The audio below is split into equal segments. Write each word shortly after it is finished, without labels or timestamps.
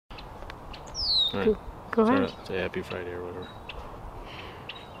All right. Go ahead. Say happy Friday or whatever.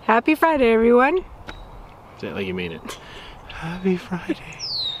 Happy Friday, everyone. Say it like you mean it. Happy Friday.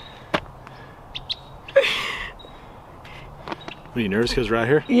 Are you nervous because we're out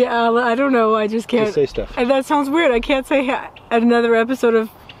here? Yeah, I don't know. I just can't. Just say stuff. And that sounds weird. I can't say another episode of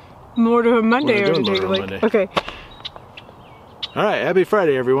Motorhome Monday We're or doing anything. Motorhome Monday. Okay. All right. Happy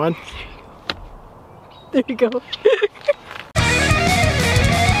Friday, everyone. There you go.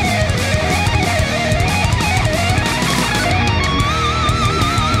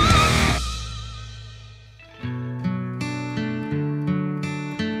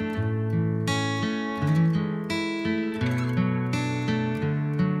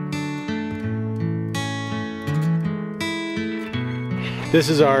 This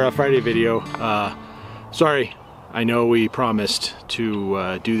is our Friday video. Sorry, I know we promised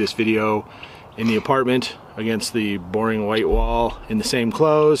to do this video in the apartment against the boring white wall in the same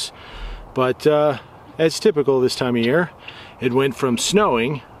clothes, but as typical this time of year, it went from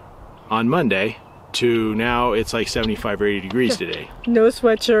snowing on Monday to now it's like 75 or 80 degrees today. No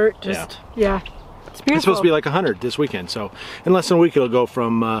sweatshirt, just, yeah. It's beautiful. It's supposed to be like 100 this weekend, so in less than a week it'll go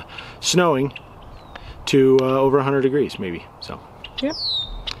from snowing to over 100 degrees maybe, so. Yep.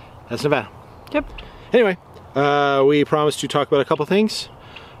 That's Nevada. Yep. Anyway, we promised to talk about a couple things.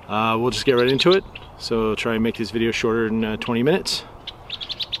 We'll just get right into it. So try and make this video shorter than 20 minutes.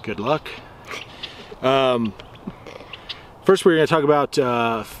 Good luck. First we're going to talk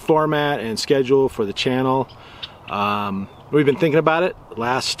about format and schedule for the channel. We've been thinking about it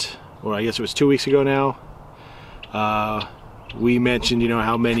well, I guess it was 2 weeks ago now. We mentioned, you know,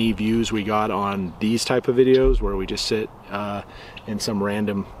 how many views we got on these type of videos where we just sit in some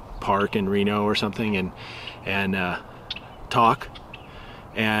random park in Reno or something and talk,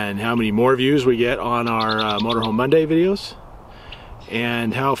 and how many more views we get on our Motorhome Monday videos,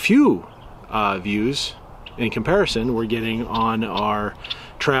 and how few views in comparison we're getting on our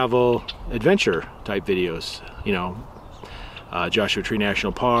travel adventure type videos, you know, Joshua Tree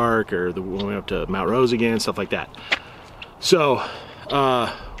National Park, or when we went up to Mount Rose again, stuff like that. So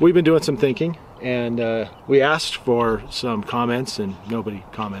we've been doing some thinking, and we asked for some comments and nobody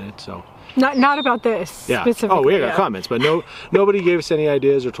commented, so. Not about this, yeah. specifically. Oh, we got comments, but nobody gave us any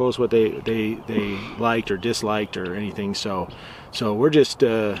ideas or told us what they liked or disliked or anything, so we're just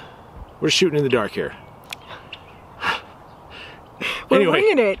we're shooting in the dark here. We're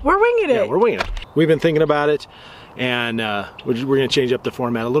winging it. We're winging it. Yeah, we're winging it. We've been thinking about it, and we're going to change up the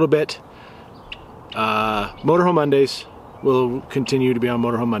format a little bit. Motorhome Mondays will continue to be on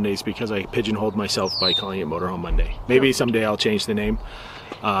Motorhome Mondays because I pigeonholed myself by calling it Motorhome Monday. Maybe someday I'll change the name,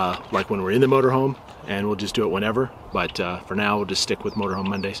 like when we're in the motorhome, and we'll just do it whenever. But for now, we'll just stick with Motorhome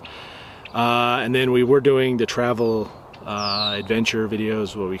Mondays. And then we were doing the travel adventure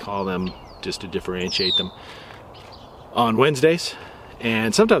videos, what we call them, just to differentiate them, on Wednesdays.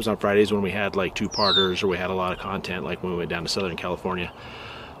 And sometimes on Fridays when we had like two-parters or we had a lot of content, like when we went down to Southern California.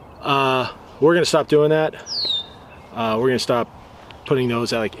 We're going to stop doing that. We're going to stop putting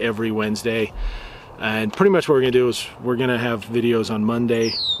those out like every Wednesday, and pretty much what we're going to do is we're going to have videos on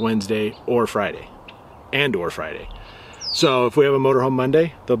Monday, Wednesday, or Friday, or Friday. So if we have a Motorhome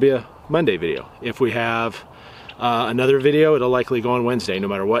Monday, there'll be a Monday video. If we have another video, it'll likely go on Wednesday no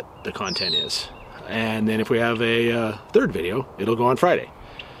matter what the content is. And then if we have a third video, it'll go on Friday.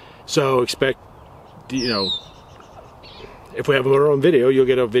 So expect, you know, if we have a motorhome video, you'll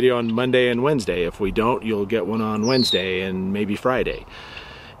get a video on Monday and Wednesday. If we don't, you'll get one on Wednesday and maybe Friday.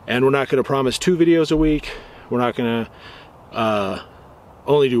 And we're not going to promise 2 videos a week. We're not going to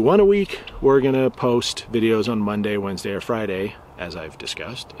only do 1 a week. We're going to post videos on Monday, Wednesday, or Friday, as I've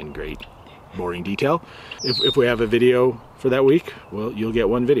discussed in great boring detail. If we have a video for that week, well, you'll get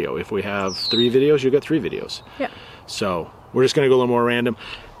 1 video. If we have 3 videos, you'll get 3 videos. Yeah. So we're just going to go a little more random.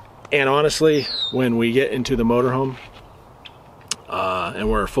 And honestly, when we get into the motorhome, and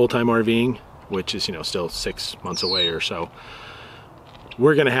we're full-time RVing, which is, you know, still 6 months away or so,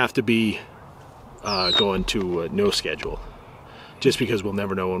 we're gonna have to be going to no schedule, just because we'll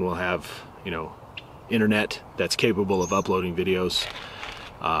never know when we'll have, you know, internet that's capable of uploading videos.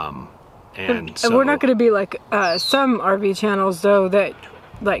 And we're not gonna be like some RV channels though, that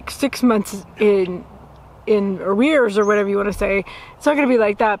like 6 months in arrears or whatever you want to say. It's not going to be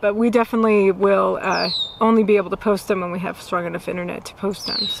like that, but we definitely will only be able to post them when we have strong enough internet to post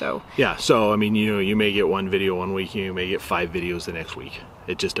them. So yeah, so I mean, you know, you may get 1 video one week, you may get 5 videos the next week.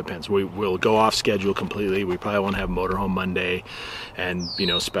 It just depends. We'll go off schedule completely. We probably won't have Motorhome Monday and, you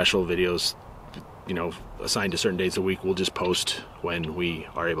know, special videos, you know, assigned to certain days a week. We'll just post when we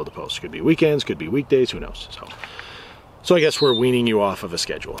are able to post. Could be weekends, could be weekdays, who knows. So So I guess we're weaning you off of a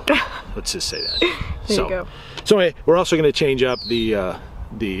schedule. Let's just say that. There you go. So anyway, we're also going to change up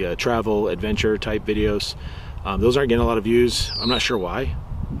the travel adventure type videos. Those aren't getting a lot of views. I'm not sure why.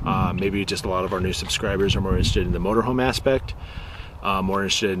 Maybe just a lot of our new subscribers are more interested in the motorhome aspect, more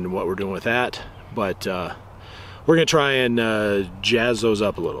interested in what we're doing with that. But we're going to try and jazz those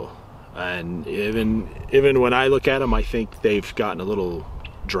up a little. And even when I look at them, I think they've gotten a little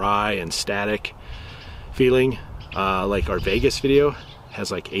dry and static feeling. Like our Vegas video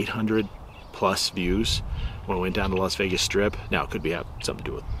has like 800 plus views when we went down to Las Vegas Strip. Now it could have something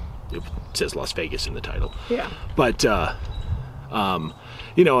to do with, it says Las Vegas in the title. Yeah. But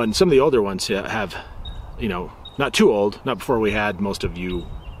you know, and some of the older ones have, you know, not too old, not before we had most of you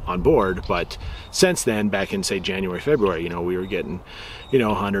on board, but since then, back in say January, February, you know, we were getting, you know,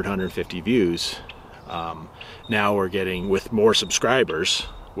 100, 150 views. Now we're getting, with more subscribers,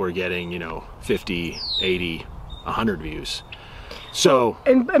 we're getting, you know, 50, 80, 100 views. So,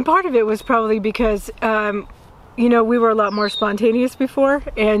 and part of it was probably because, you know, we were a lot more spontaneous before,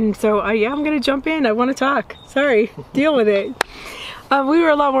 and so yeah, I'm gonna jump in. I want to talk. Sorry, deal with it. We were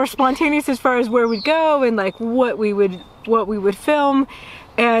a lot more spontaneous as far as where we'd go and like what we would film,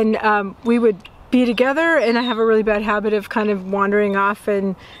 and we would be together. And I have a really bad habit of kind of wandering off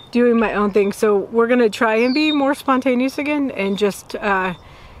and doing my own thing. So we're gonna try and be more spontaneous again, and just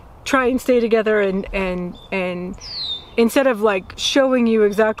try and stay together, and instead of like showing you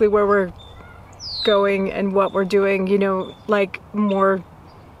exactly where we're going and what we're doing, you know, like more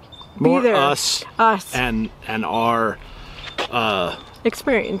there. us and our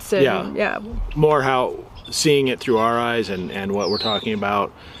experience, and yeah, more how seeing it through our eyes and what we're talking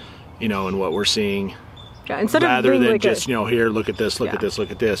about, you know, and what we're seeing. Yeah, instead rather of being than like just, you know, here, look at this, look at this,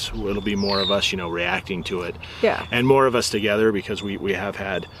 look at this. It'll be more of us, you know, reacting to it. Yeah. And more of us together, because we have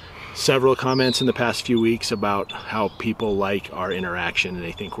had several comments in the past few weeks about how people like our interaction, and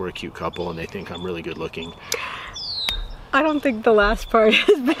they think we're a cute couple, and they think I'm really good looking. I don't think the last part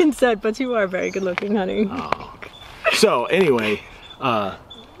has been said, but you are very good looking, honey. Oh. So anyway, we're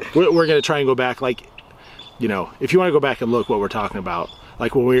going to try and go back, like, you know, if you want to go back and look what we're talking about,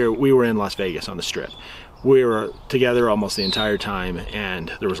 like when we were in Las Vegas on the Strip, we were together almost the entire time,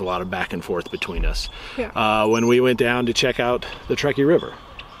 and there was a lot of back and forth between us. Yeah. When we went down to check out the Truckee River,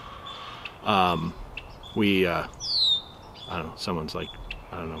 I don't know, someone's like,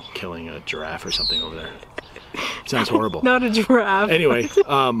 I don't know, killing a giraffe or something over there. It sounds horrible. Not a giraffe. Anyway,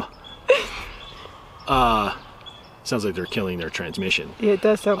 sounds like they're killing their transmission. Yeah, it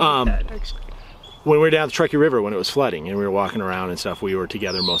does sound like that, actually. When we were down the Truckee River, when it was flooding and we were walking around and stuff, we were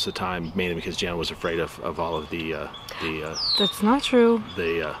together most of the time, mainly because Jen was afraid of all of the That's not true.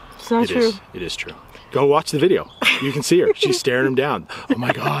 It's not true. It is true. Go watch the video. You can see her. She's staring them down. Oh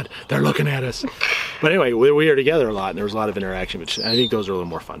my God, they're looking at us. But anyway, we were together a lot, and there was a lot of interaction, which I think those are a little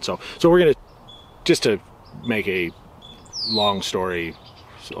more fun. So we're gonna, just to make a long story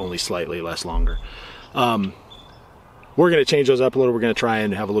only slightly less longer, we're gonna change those up a little. We're gonna try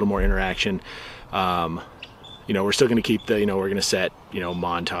and have a little more interaction. You know, we're still gonna keep the, you know, we're gonna set, you know,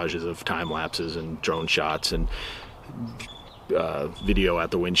 montages of time lapses and drone shots and video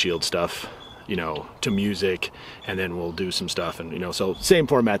at the windshield stuff, you know, to music, and then we'll do some stuff, and, you know, so same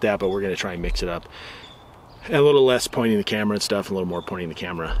format that, but we're going to try and mix it up, and a little less pointing the camera and stuff, a little more pointing the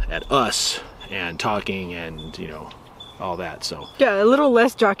camera at us and talking, and, you know, all that. So yeah, a little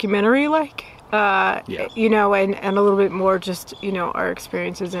less documentary like, yeah, you know, and a little bit more just, you know, our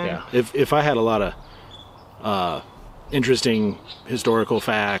experiences. And yeah, if I had a lot of interesting historical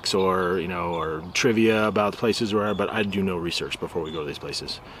facts, or, you know, or trivia about the places where, but I do no research before we go to these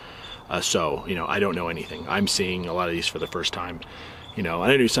places. So, you know, I don't know anything. I'm seeing a lot of these for the first time, you know,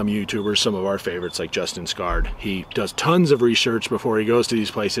 and I knew some YouTubers, some of our favorites, like Justin Scard. He does tons of research before he goes to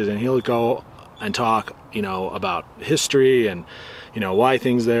these places, and he'll go and talk, you know, about history and, you know, why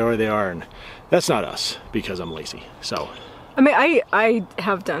things they are, and that's not us, because I'm lazy. So, I mean, I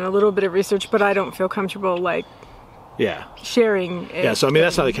have done a little bit of research, but I don't feel comfortable, like, yeah, sharing it. Yeah, so I mean,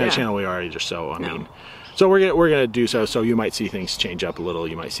 that's not the kind of channel we are either, so I mean, so we're gonna do so you might see things change up a little.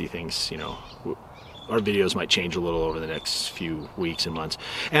 You might see things, you know, our videos might change a little over the next few weeks and months.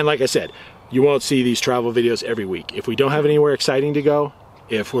 And like I said, you won't see these travel videos every week. If we don't have anywhere exciting to go,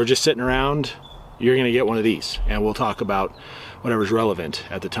 if we're just sitting around, you're gonna get one of these, and we'll talk about whatever's relevant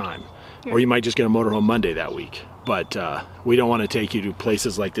at the time. Yeah. Or you might just get a Motorhome Monday that week. But we don't want to take you to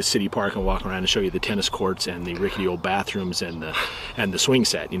places like the city park and walk around and show you the tennis courts and the rickety old bathrooms and the swing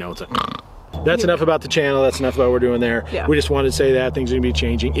set. You know, it's like, that's enough about the channel. That's enough about what we're doing there. Yeah. We just wanted to say that things are gonna be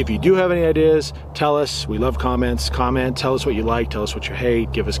changing. If you do have any ideas, tell us. We love comments. Comment, tell us what you like, tell us what you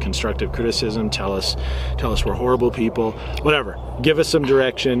hate, give us constructive criticism, tell us we're horrible people, whatever. Give us some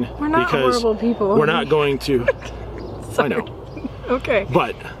direction. We're not because horrible people. We're not going to, I know. Okay.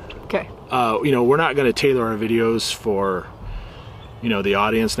 But, okay. you know, we're not gonna tailor our videos for, you know, the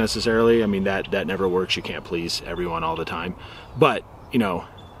audience necessarily. I mean, that never works. You can't please everyone all the time. But, you know,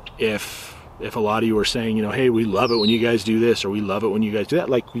 if a lot of you are saying, you know, hey, we love it when you guys do this, or we love it when you guys do that,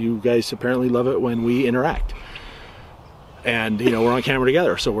 like you guys apparently love it when we interact. And, you know, we're on camera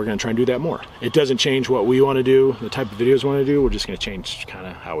together, so we're going to try and do that more. It doesn't change what we want to do, the type of videos we want to do. We're just going to change kind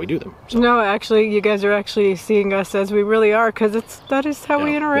of how we do them. So. No, actually, you guys are actually seeing us as we really are, because that is how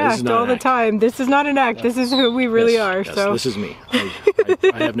we interact all the time. This is not an act. Yeah. This is who we really are. Yes, so this is me.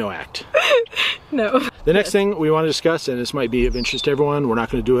 I have no act. No. The next thing we want to discuss, and this might be of interest to everyone, we're not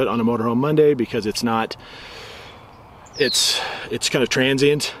going to do it on a Motorhome Monday because it's kind of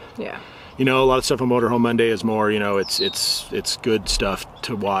transient. Yeah. You know, a lot of stuff on Motorhome Monday is more, you know, it's good stuff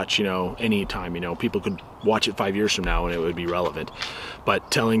to watch, you know, anytime. You know, people could watch it 5 years from now and it would be relevant. But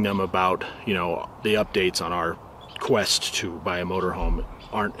telling them about, you know, the updates on our quest to buy a motorhome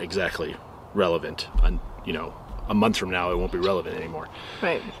aren't exactly relevant. And, you know, a month from now it won't be relevant anymore.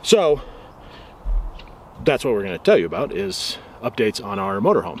 Right. So that's what we're going to tell you about, is updates on our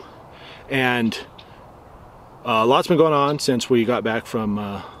motorhome. And a lot's been going on since we got back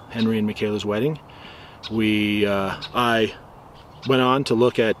from Henry and Michaela's wedding. I went on to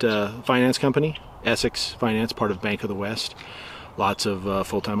look at finance company, Essex Finance, part of Bank of the West. Lots of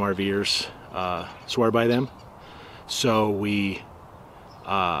full-time RVers swear by them. So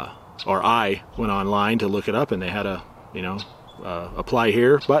I went online to look it up, and they had a, you know, apply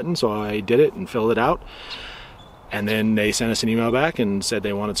here button, so I did it and filled it out. And then they sent us an email back and said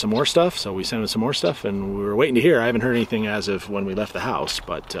they wanted some more stuff, so we sent them some more stuff, and we were waiting to hear. I haven't heard anything as of when we left the house,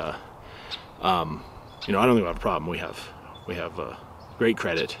 but you know, I don't think we have a problem. We have great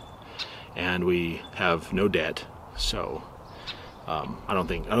credit, and we have no debt, so I don't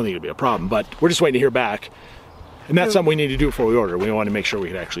think it'd be a problem. But we're just waiting to hear back, and that's something we need to do before we order. We want to make sure we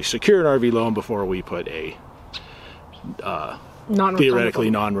can actually secure an RV loan before we put a theoretically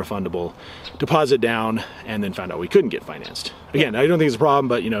non-refundable deposit down, and then found out we couldn't get financed. Again, I don't think it's a problem,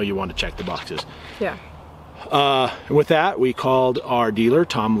 but you know, you want to check the boxes. Yeah. And with that, we called our dealer,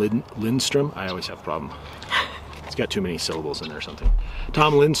 Tom Lindstrom. I always have a problem. It's got too many syllables in there or something.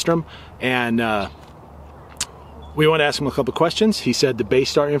 Tom Lindstrom, and we want to ask him a couple questions. He said the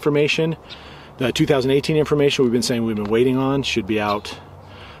Baystar information, the 2018 information we've been waiting on, should be out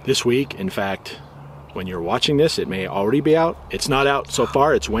this week. In fact, when you're watching this, it may already be out. It's not out so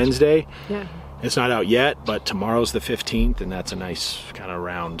far. It's Wednesday. Yeah. It's not out yet, but tomorrow's the 15th, and that's a nice kind of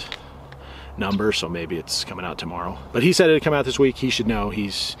round number, so maybe it's coming out tomorrow. But he said it'd come out this week. He should know.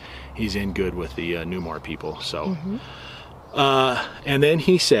 He's in good with the Newmar people. So, and then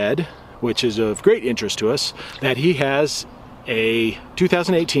he said, which is of great interest to us, that he has a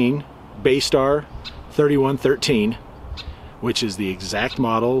 2018 Baystar 3113, which is the exact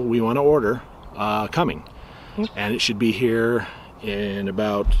model we want to order, coming. And it should be here in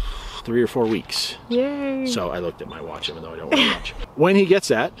about 3 or 4 weeks. Yay! So I looked at my watch, even though I don't wear a watch. When he gets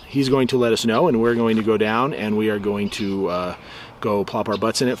that, he's going to let us know, and we're going to go down, and we are going to go plop our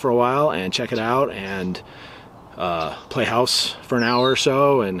butts in it for a while and check it out, and play house for an hour or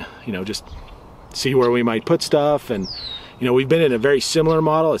so, and you know, just see where we might put stuff. And you know, we've been in a very similar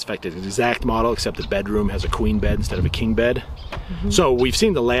model. In fact, it's an exact model, except the bedroom has a queen bed instead of a king bed. So we've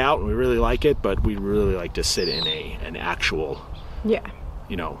seen the layout and we really like it, but we really like to sit in an actual,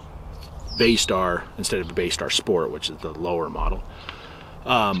 you know, Baystar instead of a Baystar Sport, which is the lower model,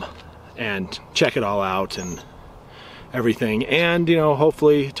 and check it all out and everything. And you know,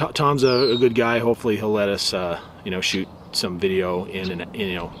 hopefully Tom's a good guy. Hopefully he'll let us you know, shoot some video in, and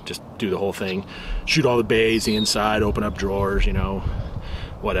you know, just do the whole thing, shoot all the bays, the inside, open up drawers, you know,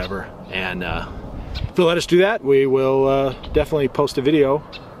 whatever. And if he'll let us do that, we will definitely post a video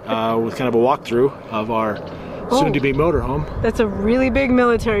with kind of a walkthrough of our soon-to-be motorhome. That's a really big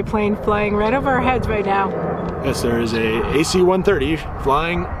military plane flying right over our heads right now. Yes, there is a AC-130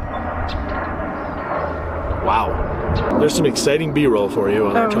 flying. Wow. There's some exciting B-roll for you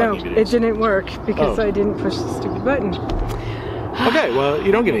on our talking videos. It didn't work because I didn't push the stupid button. Okay, well,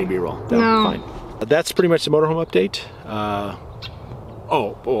 you don't get any B-roll. No. Fine. That's pretty much the motorhome update.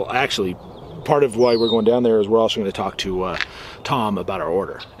 Oh, well, actually, part of why we're going down there is we're also going to talk to Tom about our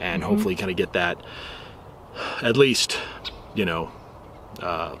order, and hopefully kind of get that, at least, you know,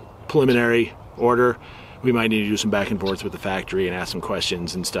 preliminary order we might need to do some back and forth with the factory and ask some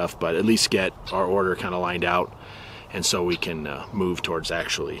questions and stuff, but at least get our order kind of lined out, and so we can move towards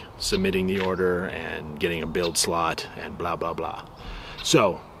actually submitting the order and getting a build slot and blah blah blah.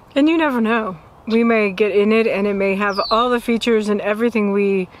 So, and you never know, we may get in it and it may have all the features and everything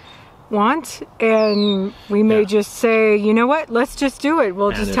we want, and we may just say, you know what, let's just do it.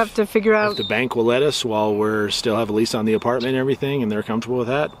 We'll just have to figure out if the bank will let us while we're still have a lease on the apartment and everything, and they're comfortable with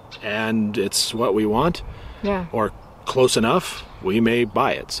that, and it's what we want, or close enough, we may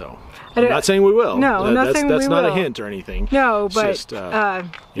buy it. So I'm not saying we will. No, I'm not saying we will. That's not a hint or anything. No, but it's just,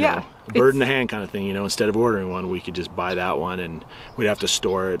 you know, a bird in the hand kind of thing. You know, instead of ordering one, we could just buy that one, and we'd have to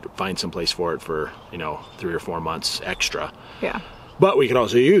store it, find some place for it for, you know, 3 or 4 months extra. Yeah. But we could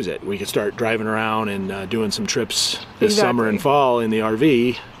also use it. We could start driving around and doing some trips this summer and fall in the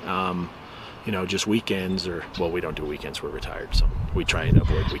RV. You know, just weekends, or, well, we don't do weekends, we're retired, so we try and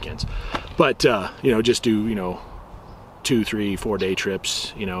avoid weekends. But, you know, just do, you know, 2, 3, 4 day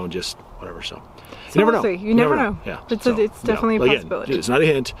trips, you know, just whatever. So you never know. You never know. Yeah. It's definitely a possibility. Again, it's not a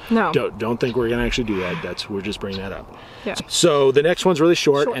hint. No. Don't think we're going to actually do that. We're just bringing that up. Yeah. So the next one's really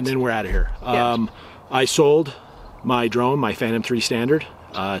short. And then we're out of here. Yeah. I sold my drone, my Phantom 3 Standard,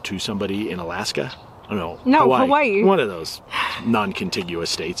 to somebody in Alaska. Oh, no, Hawaii. One of those non-contiguous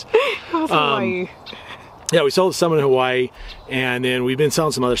states. Hawaii. Yeah, we sold to someone in Hawaii, and then we've been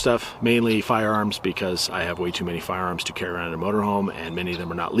selling some other stuff, mainly firearms, because I have way too many firearms to carry around in a motorhome, and many of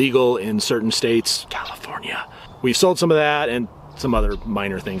them are not legal in certain states. California. We've sold some of that and some other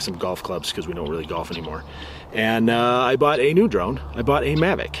minor things, some golf clubs, because we don't really golf anymore. And I bought a new drone. I bought a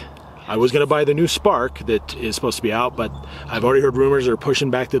Mavic. I was going to buy the new Spark that is supposed to be out, but I've already heard rumors they're pushing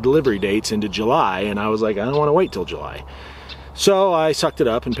back the delivery dates into July, and I was like, I don't want to wait till July. So I sucked it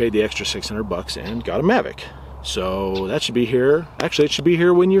up and paid the extra $600 and got a Mavic. So that should be here. Actually, it should be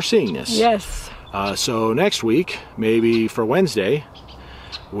here when you're seeing this. Yes. So next week, maybe for Wednesday,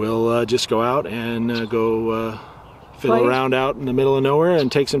 we'll just go out and go fiddle around out in the middle of nowhere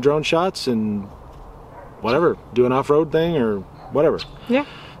and take some drone shots and whatever, do an off-road thing or whatever. Yeah.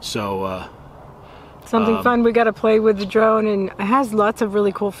 So something fun. We got to play with the drone, and it has lots of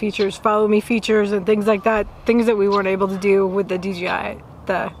really cool features, follow me features and things like that, things that we weren't able to do with the DJI,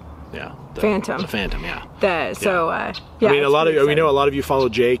 the Phantom. The Phantom, yeah. I mean, we know a lot of you follow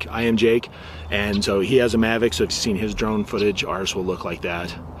Jake. I am Jake, and so he has a Mavic, so if you've seen his drone footage, ours will look like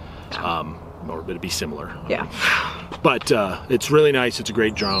that. Or it'll be similar. Yeah. But it's really nice. It's a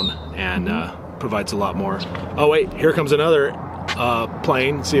great drone, and provides a lot more. Oh wait, here comes another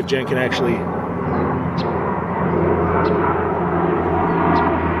plane. See if Jen can actually.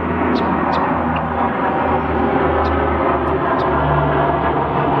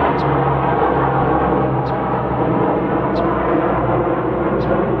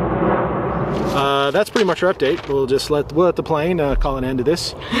 That's pretty much our update. We'll just let the plane call an end to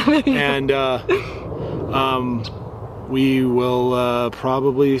this, and we will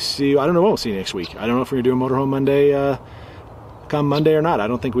probably see. I don't know what we'll see next week. I don't know if we're gonna do a Motorhome Monday come Monday or not. I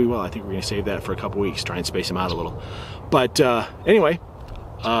don't think we will. I think we're gonna save that for a couple weeks, try and space them out a little. But anyway,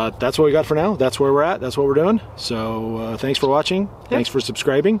 that's what we got for now. That's where we're at. That's what we're doing. So thanks for watching. Yep. Thanks for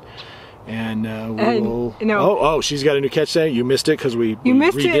subscribing. And we'll. You know, oh, she's got a new catch today. You missed it because we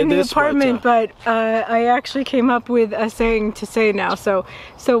missed it in the apartment, but I actually came up with a saying to say now. So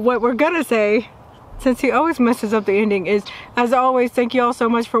what we're gonna say, since he always messes up the ending, is, as always, thank you all so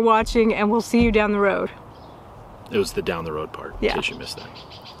much for watching, and we'll see you down the road. It was the down the road part. Yeah. In case you missed that.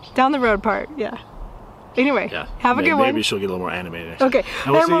 Down the road part. Yeah. Anyway. Yeah. Have a good one. Maybe she'll get a little more animated. Okay.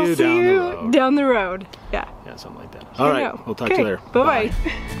 And we'll see you down the road. Yeah. Yeah, something like that. All right. We'll talk to you later. Bye-bye. Bye.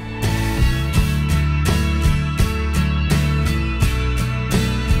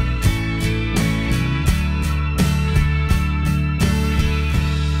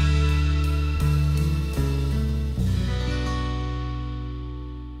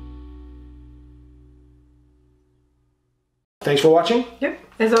 Thanks for watching. Yep,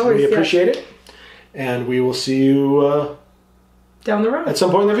 as always. We appreciate it. And we will see you down the road. At some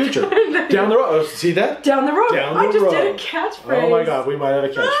point in the future. Down the road. Oh, see that? Down the road. Down the road. I just did a catchphrase. Oh my God, we might have a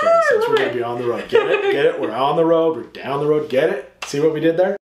catchphrase since we're going to be on the road. Get it? Get it? We're on the road. We're down the road. Get it? See what we did there?